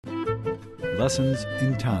Lessons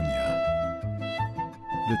in Tanya.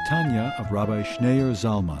 The Tanya of Rabbi Schneur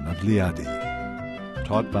Zalman of Liadi,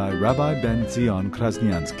 taught by Rabbi Ben Zion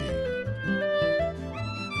Krasniansky.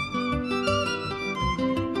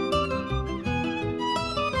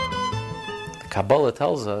 Kabbalah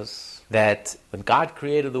tells us that when God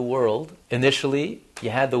created the world, initially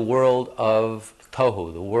you had the world of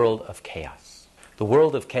tohu, the world of chaos. The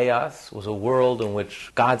world of chaos was a world in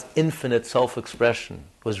which God's infinite self-expression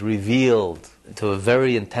was revealed to a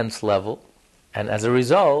very intense level, and as a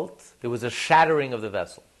result, there was a shattering of the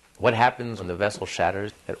vessel. What happens when the vessel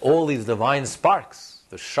shatters? That all these divine sparks,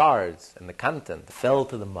 the shards and the content, fell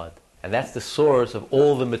to the mud. And that's the source of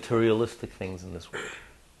all the materialistic things in this world.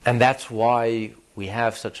 And that's why we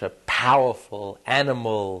have such a powerful,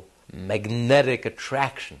 animal, magnetic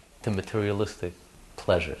attraction to materialistic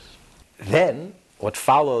pleasures. Then, what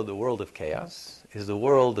followed the world of chaos is the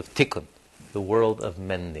world of tikkun, the world of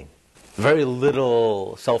mending. Very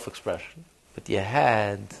little self-expression, but you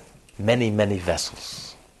had many, many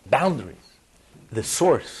vessels. Boundaries. The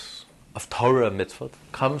source of Torah and mitzvot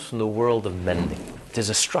comes from the world of mending. There's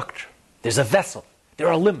a structure. There's a vessel. There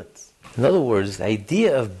are limits. In other words, the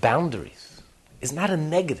idea of boundaries is not a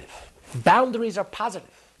negative. Boundaries are positive.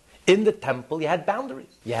 In the temple, you had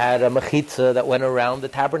boundaries. You had a mechitza that went around the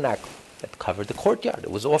tabernacle that covered the courtyard.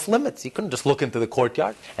 It was off limits. You couldn't just look into the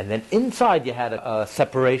courtyard. And then inside, you had a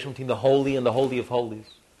separation between the holy and the holy of holies.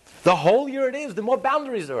 The holier it is, the more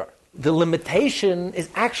boundaries there are. The limitation is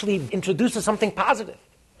actually introduces something positive.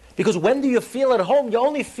 Because when do you feel at home? You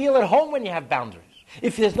only feel at home when you have boundaries.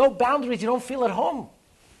 If there's no boundaries, you don't feel at home.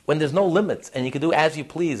 When there's no limits and you can do as you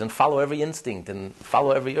please and follow every instinct and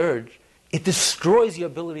follow every urge, it destroys your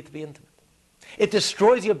ability to be intimate. It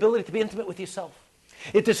destroys your ability to be intimate with yourself.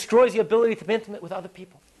 It destroys your ability to be intimate with other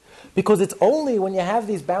people. Because it's only when you have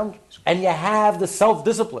these boundaries and you have the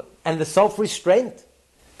self-discipline and the self-restraint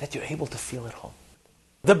that you're able to feel at home.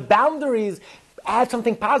 The boundaries add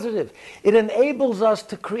something positive. It enables us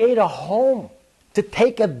to create a home, to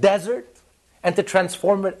take a desert and to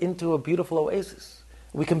transform it into a beautiful oasis.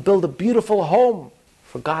 We can build a beautiful home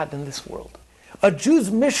for God in this world. A Jew's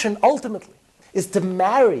mission ultimately is to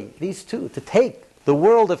marry these two, to take the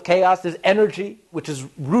world of chaos, this energy which is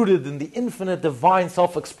rooted in the infinite divine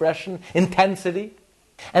self-expression, intensity,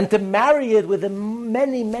 and to marry it with the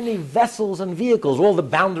many, many vessels and vehicles, all the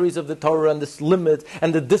boundaries of the Torah and the limits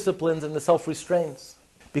and the disciplines and the self-restraints.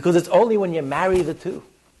 Because it's only when you marry the two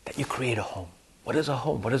that you create a home. What is a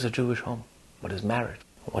home? What is a Jewish home? What is marriage?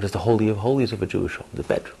 What is the holy of holies of a Jewish home? The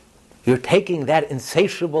bedroom. You're taking that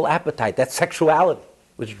insatiable appetite, that sexuality,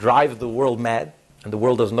 which drives the world mad, and the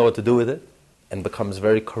world doesn't know what to do with it, and becomes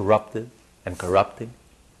very corrupted and corrupting,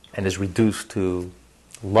 and is reduced to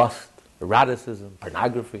lust, eroticism,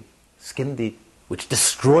 pornography, skin deep, which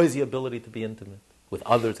destroys the ability to be intimate with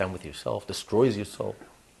others and with yourself, destroys your soul.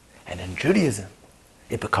 And in Judaism,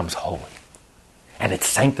 it becomes holy, and it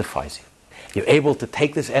sanctifies you. You're able to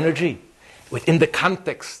take this energy within the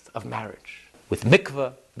context of marriage, with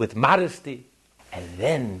mikvah, with modesty, and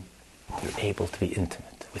then you're able to be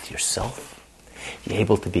intimate with yourself. You're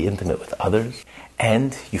able to be intimate with others,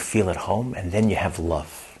 and you feel at home, and then you have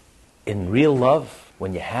love. In real love,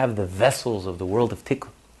 when you have the vessels of the world of tikkun,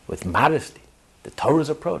 with modesty, the Torah's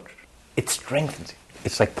approach, it strengthens you.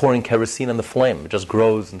 It's like pouring kerosene on the flame. It just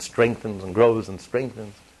grows and strengthens and grows and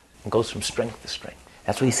strengthens, and goes from strength to strength.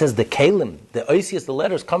 That's what he says, the kalim, the oisias, the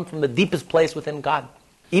letters, come from the deepest place within God.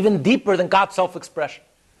 Even deeper than God's self-expression.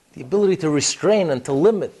 The ability to restrain and to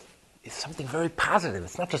limit is something very positive.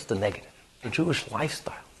 It's not just a negative. The Jewish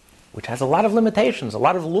lifestyle, which has a lot of limitations, a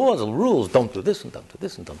lot of laws and rules. Don't do this and don't do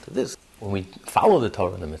this and don't do this. When we follow the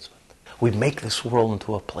Torah and the mitzvah, we make this world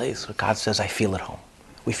into a place where God says, I feel at home.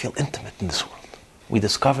 We feel intimate in this world. We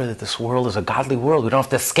discover that this world is a godly world. We don't have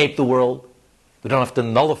to escape the world. We don't have to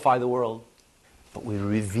nullify the world. But we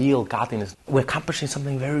reveal godliness. We're accomplishing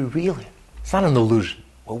something very real here. It's not an illusion.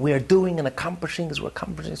 What we are doing and accomplishing is we're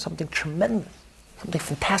accomplishing something tremendous, something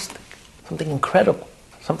fantastic, something incredible,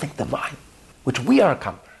 something divine, which we are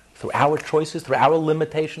accomplishing through our choices, through our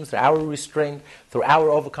limitations, through our restraint, through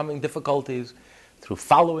our overcoming difficulties, through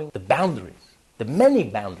following the boundaries, the many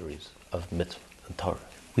boundaries of mitzvah and Torah.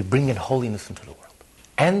 We bring in holiness into the world,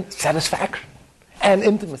 and satisfaction, and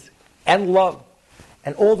intimacy, and love,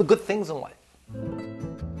 and all the good things in life.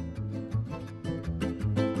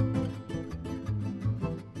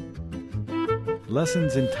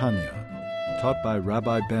 Lessons in Tanya, taught by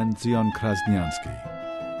Rabbi Ben Zion Krasniansky.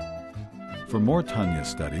 For more Tanya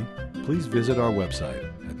study, please visit our website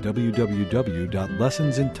at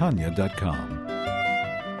www.lessonsintanya.com.